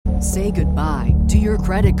Say goodbye to your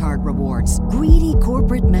credit card rewards. Greedy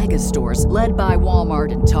corporate mega stores, led by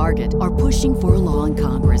Walmart and Target, are pushing for a law in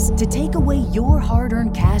Congress to take away your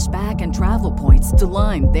hard-earned cash back and travel points to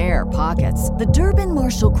line their pockets. The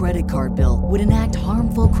Durbin-Marshall credit card bill would enact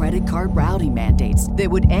harmful credit card routing mandates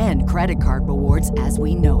that would end credit card rewards as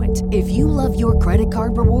we know it. If you love your credit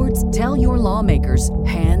card rewards, tell your lawmakers,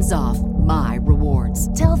 hands off my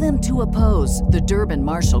rewards. Tell them to oppose the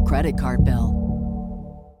Durbin-Marshall credit card bill.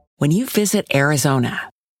 When you visit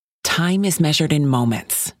Arizona, time is measured in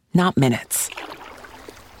moments, not minutes.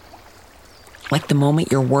 Like the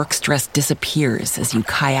moment your work stress disappears as you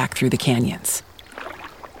kayak through the canyons.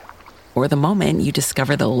 Or the moment you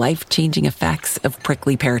discover the life-changing effects of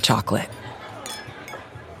prickly pear chocolate.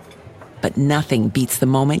 But nothing beats the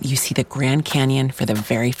moment you see the Grand Canyon for the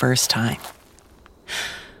very first time.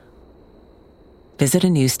 Visit a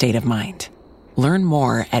new state of mind. Learn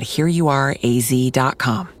more at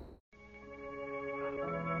hereyouareaz.com.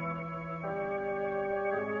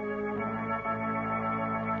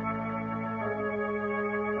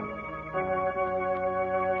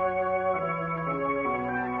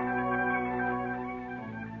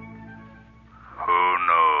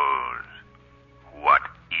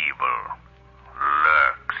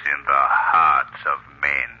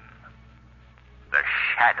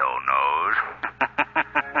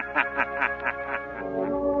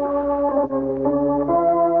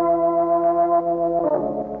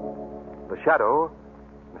 Shadow,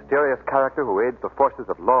 mysterious character who aids the forces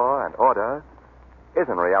of law and order, is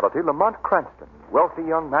in reality Lamont Cranston, wealthy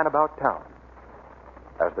young man about town.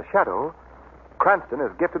 As the Shadow, Cranston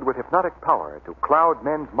is gifted with hypnotic power to cloud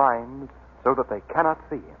men's minds so that they cannot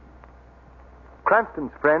see him.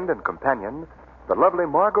 Cranston's friend and companion, the lovely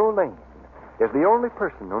Margot Lane, is the only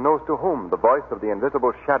person who knows to whom the voice of the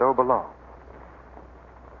invisible Shadow belongs.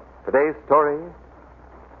 Today's story,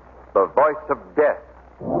 The Voice of Death.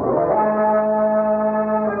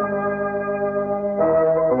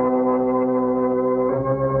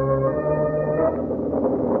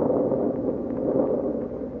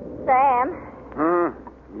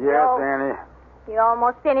 Annie. You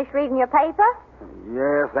almost finished reading your paper?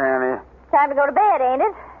 Yes, Annie. Time to go to bed, ain't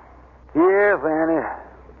it? Yes, Annie.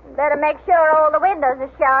 Better make sure all the windows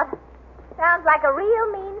are shut. Sounds like a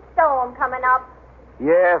real mean storm coming up.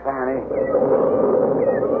 Yes, Annie.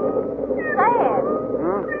 Sam.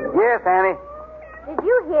 Yes, Annie. Did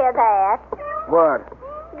you hear that? What?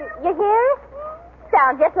 You hear it?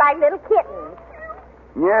 Sounds just like little kittens.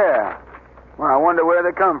 Yeah. Well, I wonder where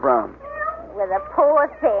they come from. Well, the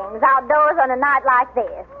poor things outdoors on a night like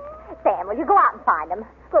this. Sam, will you go out and find them?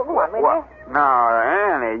 Go on, will you? No,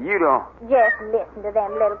 Annie, you don't. Just listen to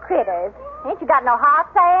them little critters. Ain't you got no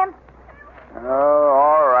heart, Sam? Oh,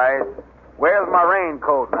 all right. Where's my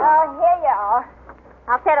raincoat now? Oh, here you are.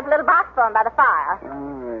 I'll set up a little box for him by the fire.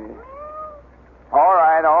 All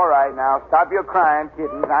right. Now, stop your crying,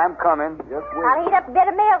 kittens. I'm coming. Just wait. I'll heat up a bit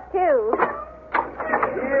of milk, too.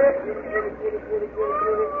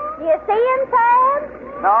 Do you see him, Sam?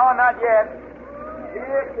 No, not yet.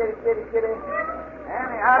 Here, kitty.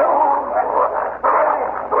 Annie, I don't...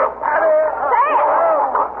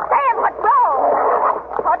 Sam, what's wrong?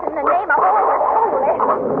 What in the name of all that's holy?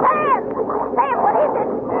 Sam, what is it?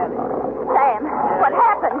 Sam, what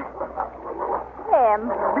happened? Sam,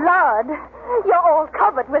 blood. You're all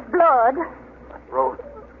covered with blood. Rose,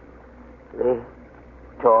 they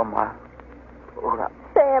tore my throat up.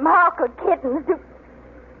 Sam, how could kittens do...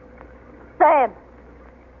 Sam.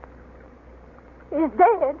 He's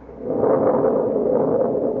dead.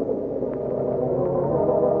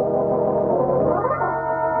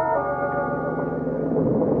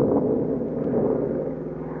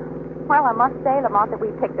 Well, I must say, Lamont, that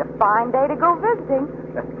we picked a fine day to go visiting.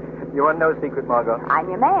 You want no secret, Margot? I'm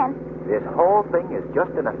your man. This whole thing is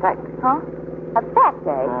just an effect. Huh? Effect,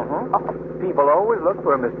 eh? People always look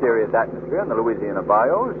for a mysterious atmosphere in the Louisiana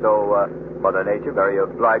bayou, so Mother Nature very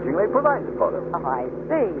obligingly provides for them. Oh, I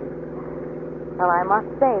see. Well, I must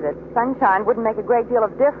say that sunshine wouldn't make a great deal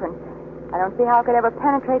of difference. I don't see how it could ever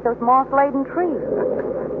penetrate those moss-laden trees.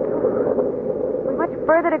 Was much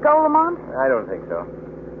further to go, Lamont? I don't think so.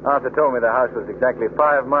 Arthur told me the house was exactly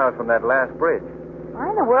 5 miles from that last bridge. Why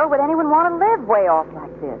in the world would anyone want to live way off like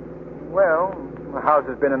this? Well, the house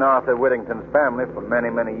has been in Arthur Whittington's family for many,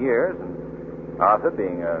 many years, and Arthur,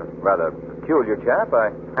 being a rather peculiar chap, I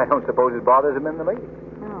don't suppose it bothers him in the least.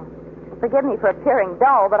 Oh. Forgive me for appearing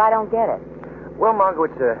dull, but I don't get it. Well, Margot,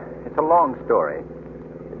 it's a long story.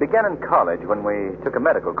 It began in college when we took a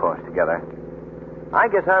medical course together. I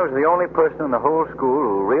guess I was the only person in the whole school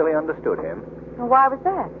who really understood him. Well, why was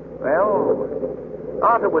that? Well,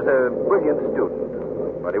 Arthur was a brilliant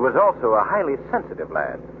student. But he was also a highly sensitive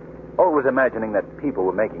lad, always imagining that people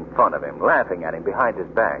were making fun of him, laughing at him behind his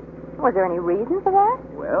back. Was there any reason for that?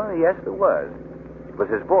 Well, yes, there was. It was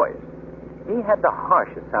his voice. He had the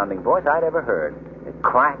harshest sounding voice I'd ever heard. It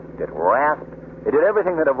cracked, it rasped, it did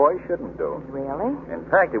everything that a voice shouldn't do. Really? In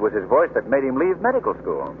fact, it was his voice that made him leave medical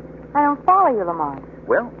school. I don't follow you, Lamont.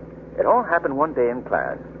 Well, it all happened one day in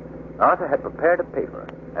class. Arthur had prepared a paper,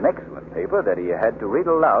 an excellent paper that he had to read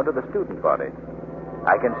aloud to the student body.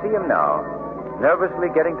 I can see him now, nervously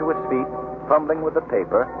getting to his feet, fumbling with the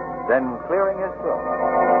paper, then clearing his throat.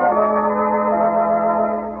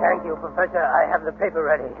 Thank you, Professor. I have the paper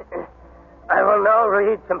ready. I will now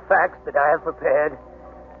read some facts that I have prepared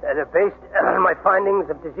that are based on my findings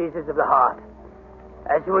of diseases of the heart.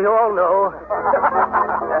 As we all know,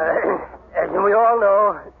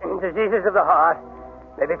 diseases of the heart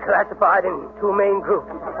may be classified in two main groups.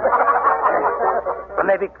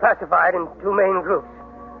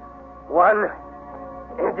 One,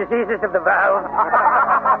 diseases of the valve.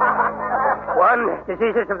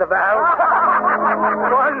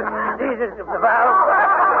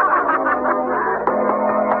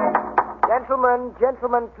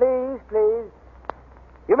 Gentlemen, please.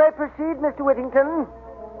 You may proceed, Mr. Whittington.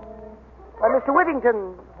 Mr.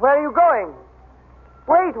 Whittington, where are you going?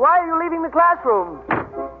 Wait, why are you leaving the classroom?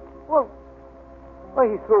 Well,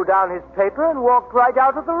 he threw down his paper and walked right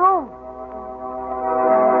out of the room.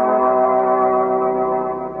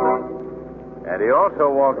 And he also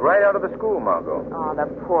walked right out of the school, Margot. Oh, the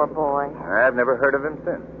poor boy. I've never heard of him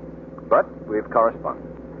since. But we've corresponded.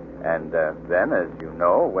 And then, as you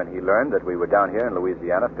know, when he learned that we were down here in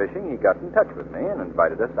Louisiana fishing, he got in touch with me and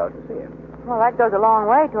invited us out to see him. Well, that goes a long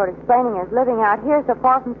way toward explaining his living out here so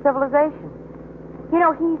far from civilization. You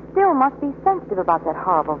know, he still must be sensitive about that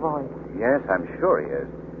horrible voice. Yes, I'm sure he is.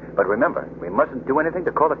 But remember, we mustn't do anything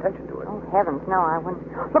to call attention to it. Oh, heavens, no, I wouldn't.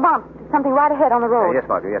 Lamont, there's something right ahead on the road. Yes,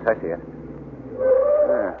 Margaret, yes, I see it.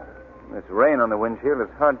 This rain on the windshield is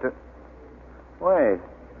hard to... Wait.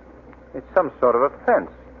 It's some sort of a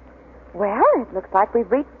fence. Well, it looks like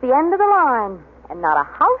we've reached the end of the line, and not a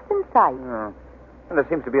house in sight. Oh. And there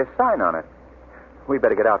seems to be a sign on it. We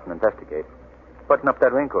better get out and investigate. Button up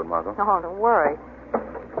that raincoat, Margot. Oh, don't worry.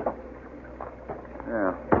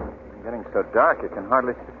 Yeah. It's getting so dark you can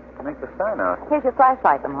hardly make the sign out. Here's your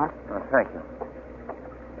flashlight, Lamont. Oh, thank you.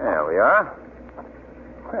 There we are.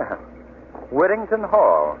 Well, Whittington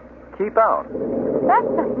Hall. Keep out. That's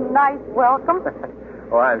a nice welcome.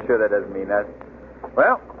 Oh, I'm sure that doesn't mean that.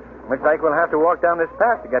 Well, looks like we'll have to walk down this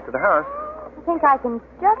path to get to the house. I think I can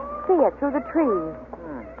just see it through the trees.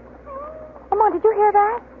 Lamont, did you hear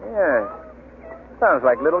that? Yes. Sounds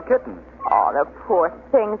like little kittens. Oh, the poor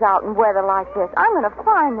things out in weather like this. I'm going to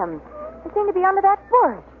find them. They seem to be under that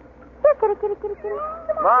bush. Here, kitty.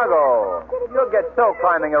 Margot, you'll get so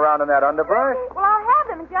climbing around in that underbrush. Well, I'll have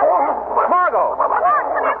them in just... Margot! Lamont,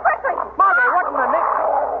 come here quickly. Margot, what in the name?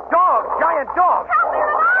 Dog, giant dog. Help me,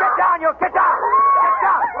 Lamont. Get down, you. Get down. Get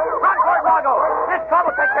down. Run for it, Margot. This car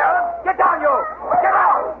will take care of them. Get down, you. Get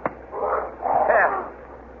out. There.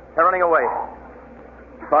 They're running away.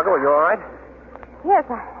 Margot, are you all right? Yes,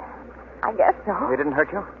 I guess so. They didn't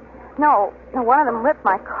hurt you? No, one of them ripped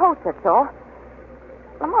my coat, that's all.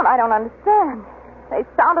 Lamont, I don't understand. They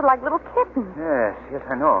sounded like little kittens. Yes,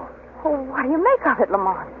 I know. Oh, what do you make of it,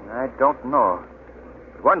 Lamont? I don't know.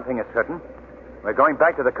 But one thing is certain. We're going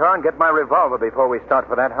back to the car and get my revolver before we start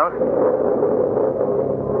for that house.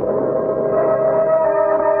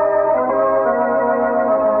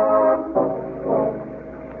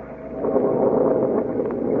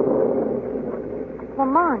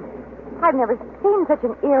 Lamont, I've never seen such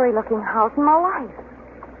an eerie-looking house in my life.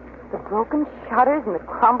 The broken shutters and the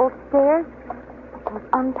crumbled stairs, those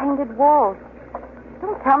unpainted walls.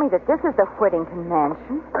 Don't tell me that this is the Whittington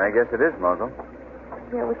mansion. I guess it is, Margot.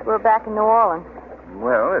 I wish we were back in New Orleans.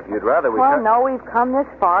 Well, if you'd rather we... Well, no, we've come this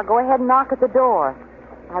far. Go ahead and knock at the door.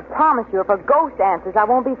 I promise you, if a ghost answers, I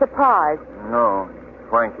won't be surprised. No,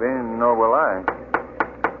 frankly, nor will I.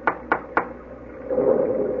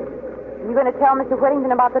 You going to tell Mr.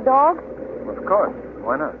 Whittington about the dogs? Of course.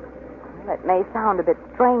 Why not? Well, it may sound a bit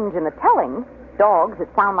strange in the telling. Dogs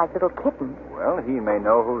that sound like little kittens. Well, he may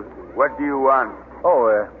know who's... What do you want?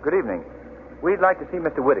 Oh, good evening. We'd like to see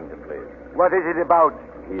Mr. Whittington, please. What is it about?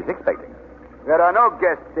 He's expecting. There are no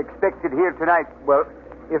guests expected here tonight. Well,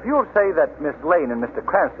 if you'll say that Miss Lane and Mr.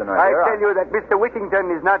 Cranston are I here... tell you that Mr.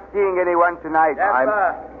 Whittington is not seeing anyone tonight.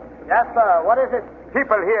 Jasper, what is it?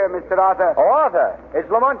 People here, Mr. Arthur. Oh, Arthur, it's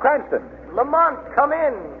Lamont Cranston. Lamont, come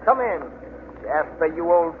in. Jasper, you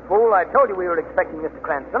old fool. I told you we were expecting Mr.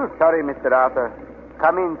 Cranston. Sorry, Mr. Arthur.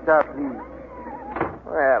 Come in, sir, please.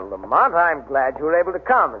 Well, Lamont, I'm glad you were able to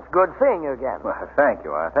come. It's good seeing you again. Well, thank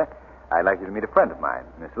you, Arthur. I'd like you to meet a friend of mine,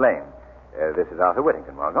 Miss Lane. This is Arthur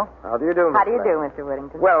Whittington, Margot. How do you do, Miss How do you Lane? do, Mr.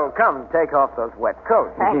 Whittington? Well, come, take off those wet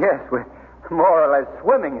coats. Yes, we're more or less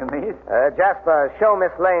swimming in these. Jasper, show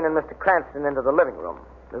Miss Lane and Mr. Cranston into the living room.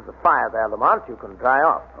 There's a fire there, Lamont. You can dry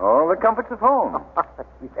off. All the comforts of home.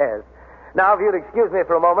 Yes. Now, if you'll excuse me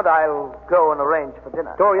for a moment, I'll go and arrange for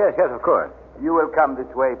dinner. Oh, yes, of course. You will come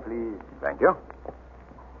this way, please. Thank you.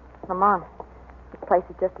 Lamont, this place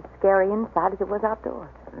is just as scary inside as it was outdoors.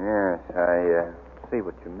 Yes, I see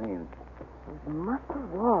what you mean. Those musty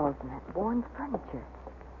walls and that worn furniture.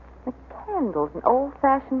 The candles and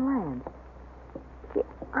old-fashioned lamps. Gee,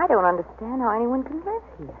 I don't understand how anyone can live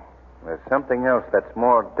here. There's something else that's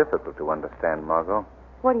more difficult to understand, Margot.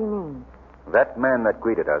 What do you mean? That man that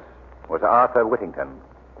greeted us was Arthur Whittington.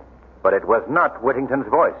 But it was not Whittington's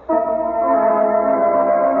voice.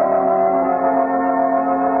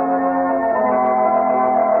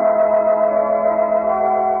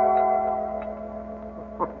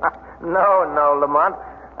 No, Lamont.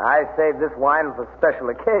 I saved this wine for special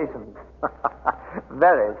occasions.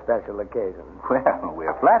 Very special occasions. Well,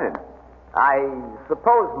 we're flattered. I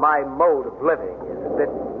suppose my mode of living is a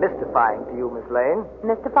bit mystifying to you, Miss Lane.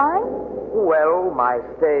 Mystifying? Well, my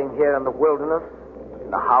staying here in the wilderness,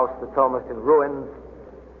 in a house that's almost in ruins,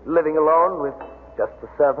 living alone with just the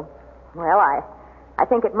servants. Well, I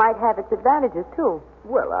think it might have its advantages, too.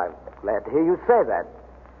 Well, I'm glad to hear you say that.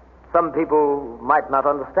 Some people might not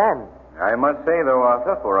understand. I must say, though,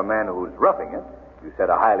 Arthur, for a man who's roughing it, you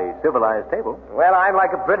set a highly civilized table. Well, I'm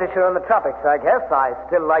like a Britisher in the tropics, I guess. I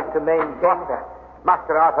still like to maintain...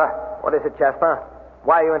 Master Arthur. What is it, Jasper?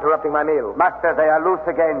 Why are you interrupting my meal? Master, they are loose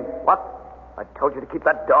again. What? I told you to keep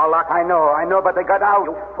that door locked. I know, but they got out.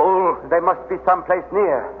 You fool. They must be someplace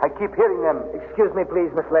near. I keep hearing them. Excuse me,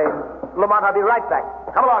 please, Miss Lane. Lamont, I'll be right back.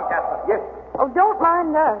 Come along, Jasper. Yes. Oh, don't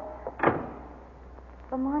mind us.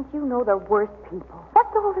 Lamont, you know the worst people.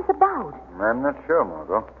 What's all this about? I'm not sure,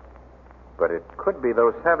 Margot. But it could be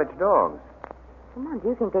those savage dogs. Lamont, do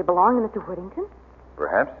you think they belong to Mr. Whittington?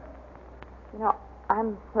 Perhaps. You know,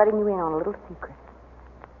 I'm letting you in on a little secret.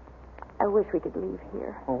 I wish we could leave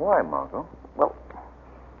here. Well, why, Margot? Well,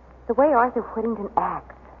 the way Arthur Whittington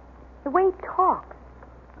acts, the way he talks,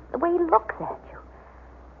 the way he looks at you.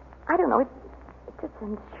 I don't know, it just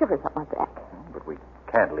sends shivers up my back. But we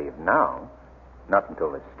can't leave now. Not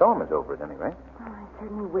until this storm is over, at any rate. Oh, I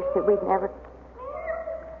certainly wish that we'd never...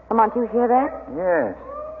 Lamont, you hear that? Yes.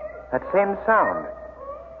 That same sound.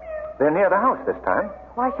 They're near the house this time.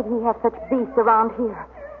 Why should he have such beasts around here?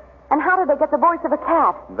 And how did they get the voice of a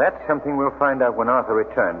cat? That's something we'll find out when Arthur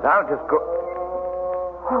returns. I'll just go...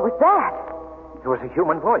 What was that? It was a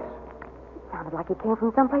human voice. It sounded like it came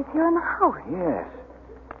from someplace here in the house. Yes.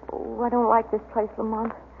 Oh, I don't like this place,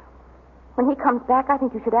 Lamont. When he comes back, I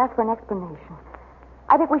think you should ask for an explanation.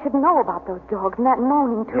 I think we should know about those dogs and that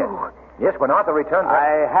moaning, too. Yes, when Arthur returns...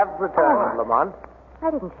 I have returned, Lamont.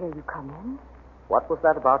 I didn't hear you come in. What was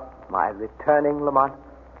that about my returning, Lamont?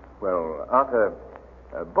 Well, Arthur,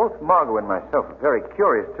 both Margot and myself are very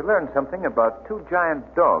curious to learn something about two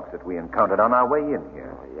giant dogs that we encountered on our way in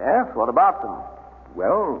here. Yes, what about them?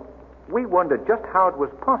 Well, we wondered just how it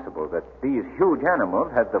was possible that these huge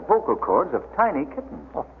animals had the vocal cords of tiny kittens.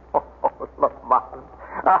 Oh, Lamont.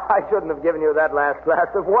 I shouldn't have given you that last glass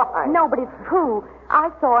of wine. No, but it's true.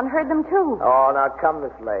 I saw and heard them, too. Oh, now come,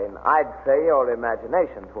 Miss Lane. I'd say your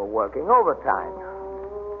imaginations were working overtime.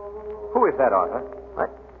 Who is that, Arthur?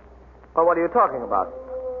 What? Well, what are you talking about?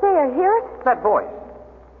 There, hear it? That voice.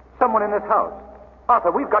 Someone in this house.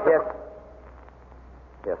 Arthur, we've got to... Yes.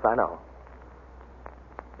 Yes, I know.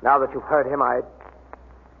 Now that you've heard him,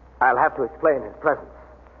 I'll have to explain his presence.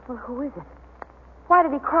 Well, who is it? Why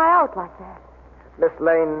did he cry out like that? Miss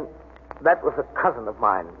Lane, that was a cousin of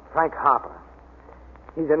mine, Frank Harper.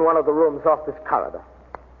 He's in one of the rooms off this corridor.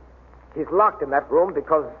 He's locked in that room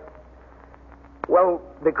because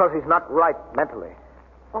he's not right mentally.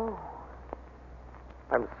 Oh.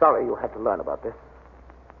 I'm sorry you had to learn about this.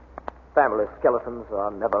 Family skeletons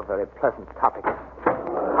are never very pleasant topics.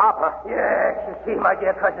 Harper. Yes, you see, my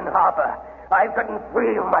dear cousin Harper. I've gotten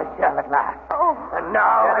free of my cell at last. Oh. And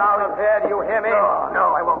now... Get out of here, do you hear me?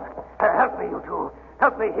 No, I won't. Help me, you two.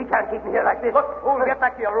 Help me. He can't keep me here like this. Look, fool, get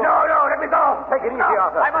back to your room. No, let me go. Take it easy,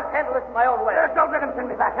 Arthur. I must handle this my own way. Don't let him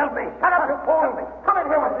send me back. Help me. Shut up, you fool. Come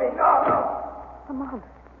in here with me. No. Lamont.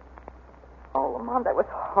 Oh, Lamont, that was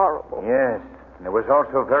horrible. Yes, and it was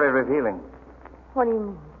also very revealing. What do you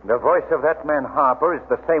mean? The voice of that man Harper is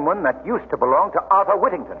the same one that used to belong to Arthur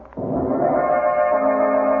Whittington.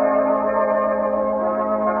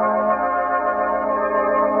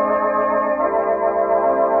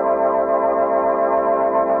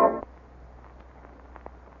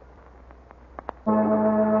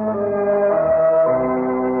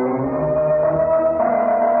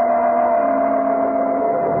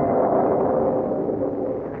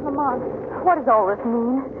 does all this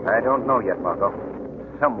mean? I don't know yet, Margot.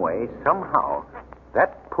 Some way, somehow,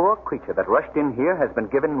 that poor creature that rushed in here has been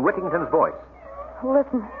given Whittington's voice.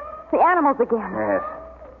 Listen, the animals again. Yes.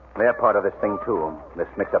 They're part of this thing, too, this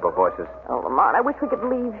mix-up of voices. Oh, Lamont, I wish we could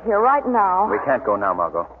leave here right now. We can't go now,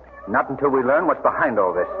 Margot. Not until we learn what's behind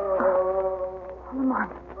all this. Oh,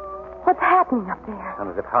 Lamont, what's happening up there?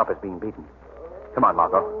 Sounds as if Harper's being beaten. Come on,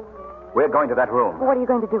 Margot. We're going to that room. What are you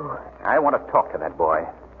going to do? I want to talk to that boy.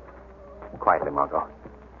 Quietly, Margot.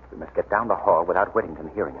 We must get down the hall without Whittington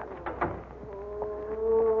hearing us.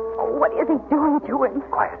 Oh, what is he doing to him?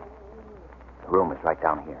 Quiet. The room is right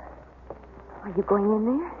down here. Are you going in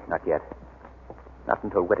there? Not yet. Not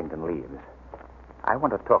until Whittington leaves. I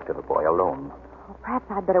want to talk to the boy alone. Oh, perhaps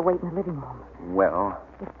I'd better wait in the living room. Well,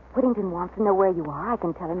 If Whittington wants to know where you are, I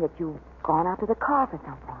can tell him that you've gone out to the car for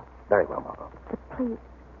something. very well, Margot. But please,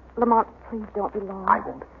 Lamont, please don't be long. I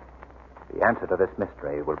won't. The answer to this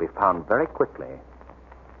mystery will be found very quickly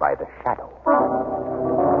by the shadow.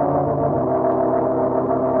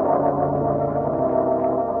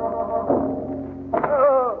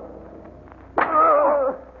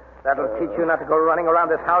 That'll teach you not to go running around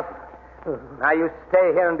this house. Now you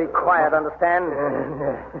stay here and be quiet, understand?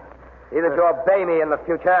 Either to obey me in the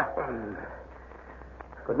future.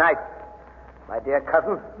 Good night, my dear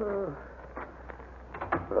cousin.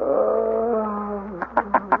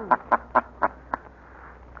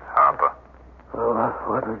 Harper.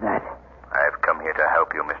 What was that? I've come here to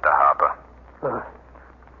help you, Mr. Harper.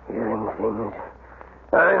 Hearing things.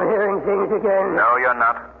 I'm hearing things again. No, you're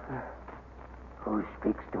not. Who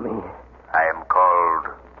speaks to me? I am called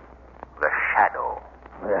the Shadow.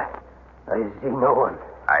 I see no one.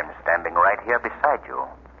 I'm standing right here beside you.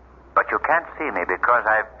 But you can't see me because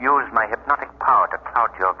I've used my hypnotic power to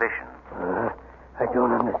cloud your vision. I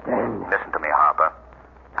don't understand. Listen to me, Harper.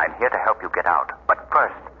 I'm here to help you get out. But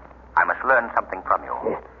first, I must learn something from you.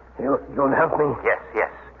 You'll help me?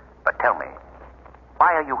 Yes. But tell me,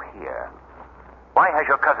 why are you here? Why has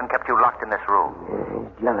your cousin kept you locked in this room?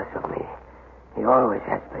 He's jealous of me. He always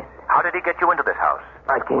has been. How did he get you into this house?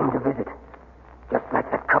 I came to visit. Just like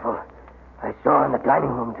that couple I saw in the dining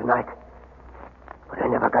room tonight. But I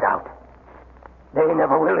never got out. They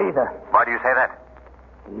never will either. Why do you say that?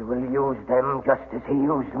 He will use them just as he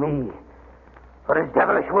used me. For his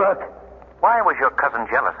devilish work. Why was your cousin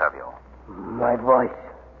jealous of you? My voice.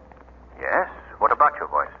 Yes? What about your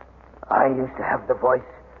voice? I used to have the voice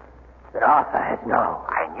that Arthur has now.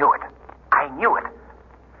 I knew it.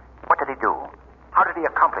 What did he do? How did he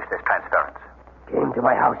accomplish this transference? Came to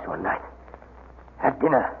my house one night. Had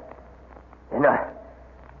dinner. Then I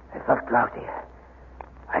felt drowsy.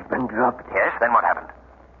 I'd been drugged. Yes, then what happened?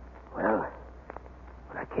 Well,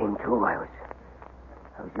 when I came to, I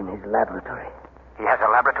was in his laboratory. He has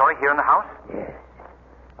a laboratory here in the house? Yes.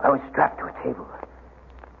 I was strapped to a table.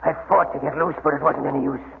 I fought to get loose, but it wasn't any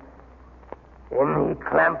use. Then he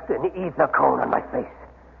clamped an ether cone on my face.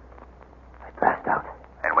 I passed out.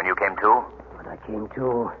 And when you came to? When I came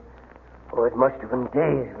to, it must have been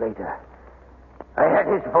days later. I had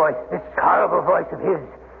his voice, this horrible voice of his,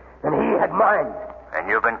 and he had mine. And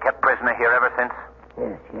you've been kept prisoner here ever since?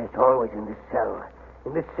 Yes, always in this cell.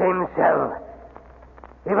 In this same cell.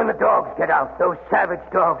 Even the dogs get out, those savage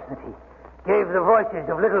dogs that he gave the voices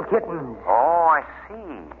of little kittens. Oh, I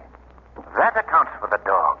see. That accounts for the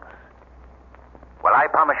dogs. Well, I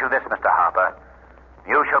promise you this, Mr. Harper.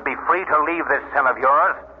 You shall be free to leave this cell of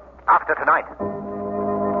yours after tonight.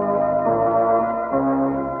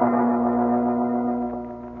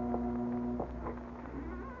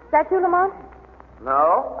 Is that you, Lamont?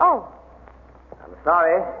 No? Oh. I'm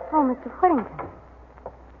sorry. Oh, Mr. Whittington.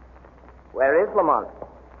 Where is Lamont?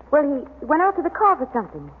 Well, he went out to the car for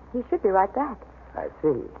something. He should be right back. I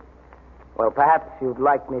see. Well, perhaps you'd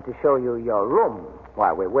like me to show you your room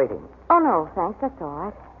while we're waiting. Oh, no, thanks. That's all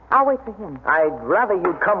right. I'll wait for him. I'd rather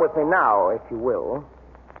you'd come with me now, if you will.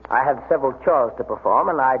 I have several chores to perform,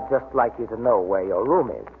 and I'd just like you to know where your room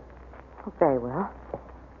is. Oh, very well.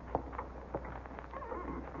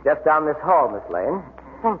 Just down this hall, Miss Lane.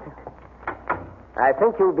 Thank you. I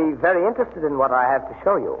think you'll be very interested in what I have to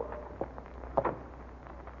show you.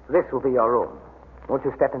 This will be your room. Won't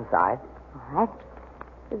you step inside? All right.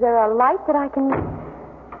 Is there a light that I can...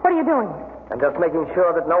 What are you doing? I'm just making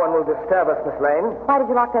sure that no one will disturb us, Miss Lane. Why did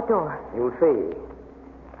you lock that door? You'll see.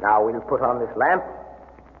 Now we'll put on this lamp.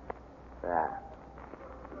 There.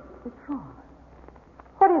 This room.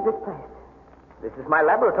 What is this place? This is my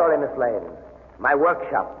laboratory, Miss Lane. My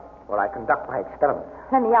workshop, where I conduct my experiments.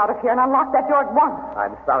 Let me out of here and unlock that door at once.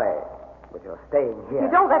 I'm sorry, but you're staying here. If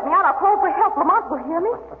you don't let me out, I'll call for help. Lamont will hear me.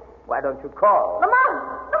 Why don't you call? Lamont!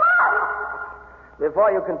 Lamont!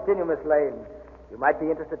 Before you continue, Miss Lane, you might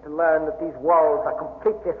be interested to learn that these walls are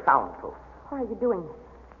completely soundproof. Why are you doing this?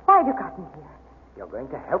 Why have you got me here? You're going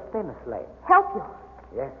to help me, Miss Lane. Help you?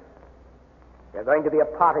 Yes. You're going to be a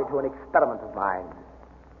party to an experiment of mine.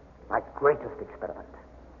 My greatest experiment.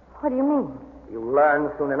 What do you mean? You'll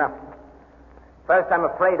learn soon enough. First, I'm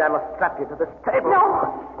afraid I must strap you to this table. No,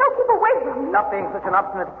 keep away from me. Stop being such an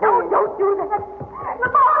obstinate No, fool. don't do that.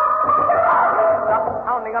 Stop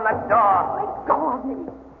pounding on that door. Let go of me.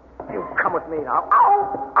 You come with me now.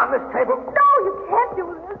 Ow! On this table. No, you can't do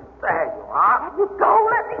this. There you are. Let me go.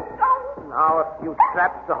 Let me go. Now a few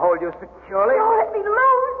straps to hold you securely. No, let me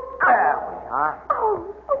loose. There we are.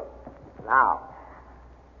 Oh.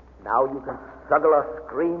 Now you can struggle or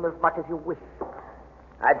scream as much as you wish.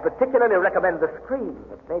 I'd particularly recommend the scream.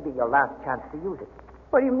 It may be your last chance to use it.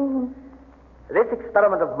 What do you mean? This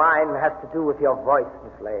experiment of mine has to do with your voice,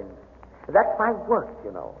 Miss Lane. That's my work,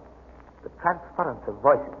 you know. The transference of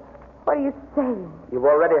voices. What are you saying? You've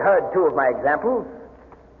already heard two of my examples.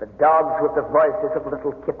 The dogs with the voices of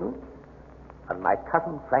little kittens, and my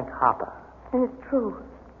cousin Frank Harper. And it's true.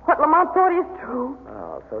 What Lamont thought is true.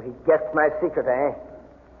 Oh, so he guessed my secret, eh?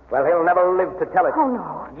 Well, he'll never live to tell it. Oh,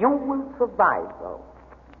 no. You will survive, though.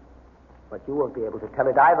 But you won't be able to tell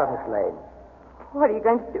it either, Miss Lane. What are you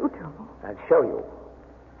going to do to me? I'll show you.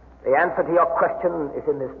 The answer to your question is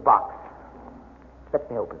in this box. Let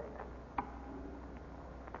me open it.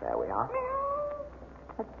 There we are.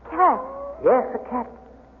 A cat. Yes, a cat.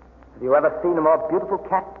 Have you ever seen a more beautiful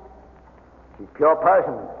cat? She's pure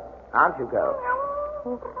Persian, aren't you, girl?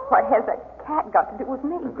 What has that cat got to do with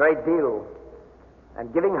me? A great deal.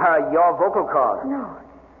 And giving her your vocal cords.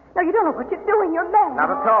 No, you don't know what you're doing. You're mad. Not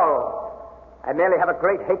at all. I merely have a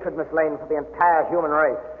great hatred, Miss Lane, for the entire human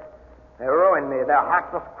race. They ruined me. Their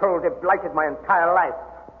heartless cruelty blighted my entire life.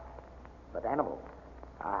 But animals,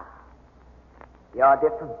 you're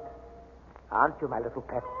different. Aren't you, my little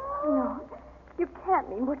pet? No, you can't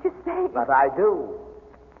mean what you say. But I do.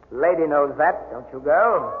 Lady knows that, don't you,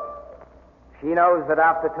 girl? She knows that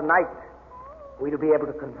after tonight, we'll be able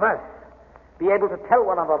to converse. Be able to tell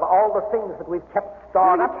one another all the things that we've kept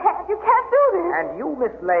stored up. You can't do this. And you,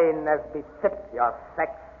 Miss Lane, as befits your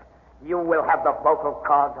sex, you will have the vocal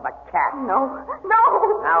cords of a cat. No.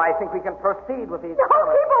 Now I think we can proceed with the No,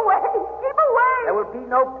 experiment. keep away. There will be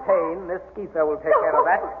no pain. This skeezer will take care of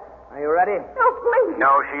that. Are you ready? No, please.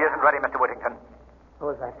 No, she isn't ready, Mr. Whittington. Who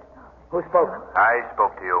is that? Who spoke? I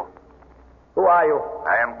spoke to you. Who are you?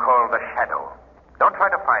 I am called the Shadow. Don't try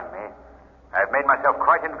to find me. I've made myself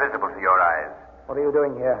quite invisible to your eyes. What are you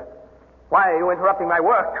doing here? Why are you interrupting my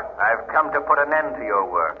work? I've come to put an end to your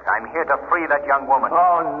work. I'm here to free that young woman.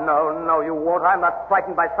 Oh, no, you won't. I'm not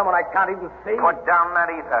frightened by someone I can't even see. Put down that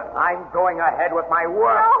ether. I'm going ahead with my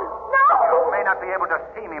work. No. You may not be able to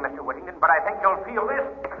see me, Mr. Whittington, but I think you'll feel this.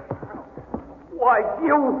 Why,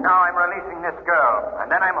 you... Now I'm releasing this girl, and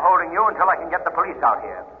then I'm holding you until I can get the police out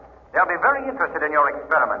here. They'll be very interested in your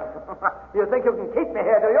experiment. You think you can keep me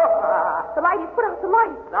here, do you? The light. Put out the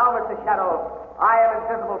light. Now, Mr. Shadow, I am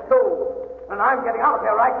invisible, too. And I'm getting out of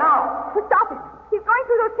here right now. Stop it. He's going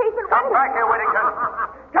through those casement Come windows. back here, Whittington.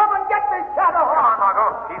 Come and get me, Shadow. Come on, Margot.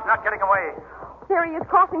 He's not getting away. There he is,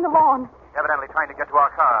 crossing the lawn. Evidently trying to get to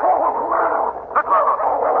our car. Look, Margot.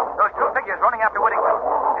 Those two figures running after Whittington.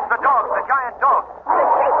 It's the dogs, the giant dogs.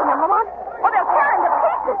 They're chasing him, Lamont. Oh, they'll tear him to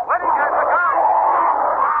pieces. Whittington, look out!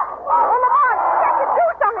 Oh, Lamont, can't you do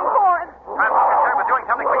something for us? I'm more concerned with doing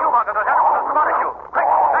something for you, Margot. Those animals have spotted you. Quick,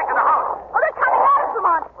 back to the house. Oh, they're coming at us,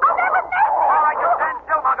 Lamont. I'll never miss it. All right, you stand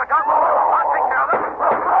still, Margot. Don't move. I'll take care of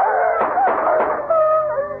them.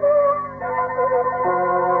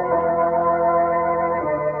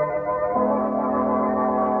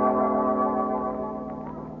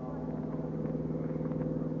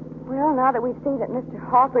 Well, now that we see that Mr.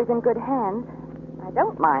 Hawker is in good hands, I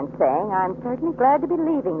don't mind saying I'm certainly glad to be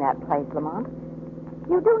leaving that place, Lamont.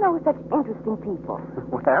 You do know such interesting people.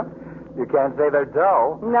 Well, you can't say they're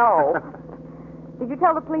dull. No. Did you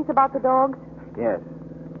tell the police about the dogs? Yes.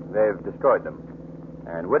 They've destroyed them.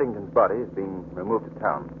 And Whittington's body is being removed to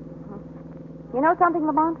town. You know something,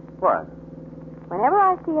 Lamont? What? Whenever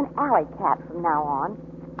I see an alley cat from now on,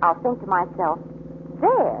 I'll think to myself,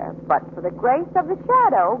 there, but for the grace of the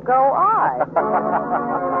Shadow, go I.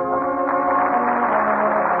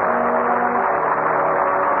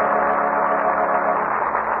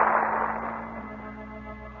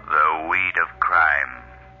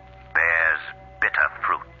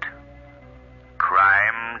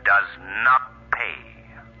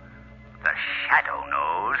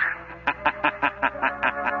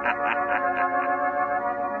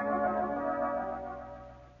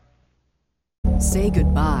 Say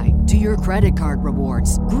goodbye to your credit card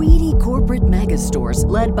rewards. Greedy corporate mega stores,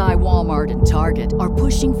 led by Walmart and Target, are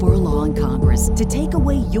pushing for a law in Congress to take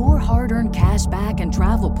away your hard-earned cash back and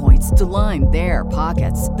travel points to line their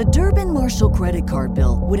pockets. The Durbin-Marshall credit card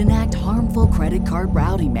bill would enact harmful credit card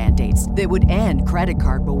routing mandates that would end credit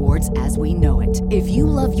card rewards as we know it. If you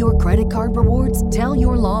love your credit card rewards, tell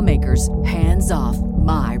your lawmakers, hands off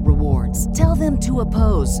my rewards. Tell them to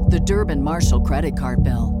oppose the Durbin-Marshall credit card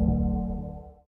bill.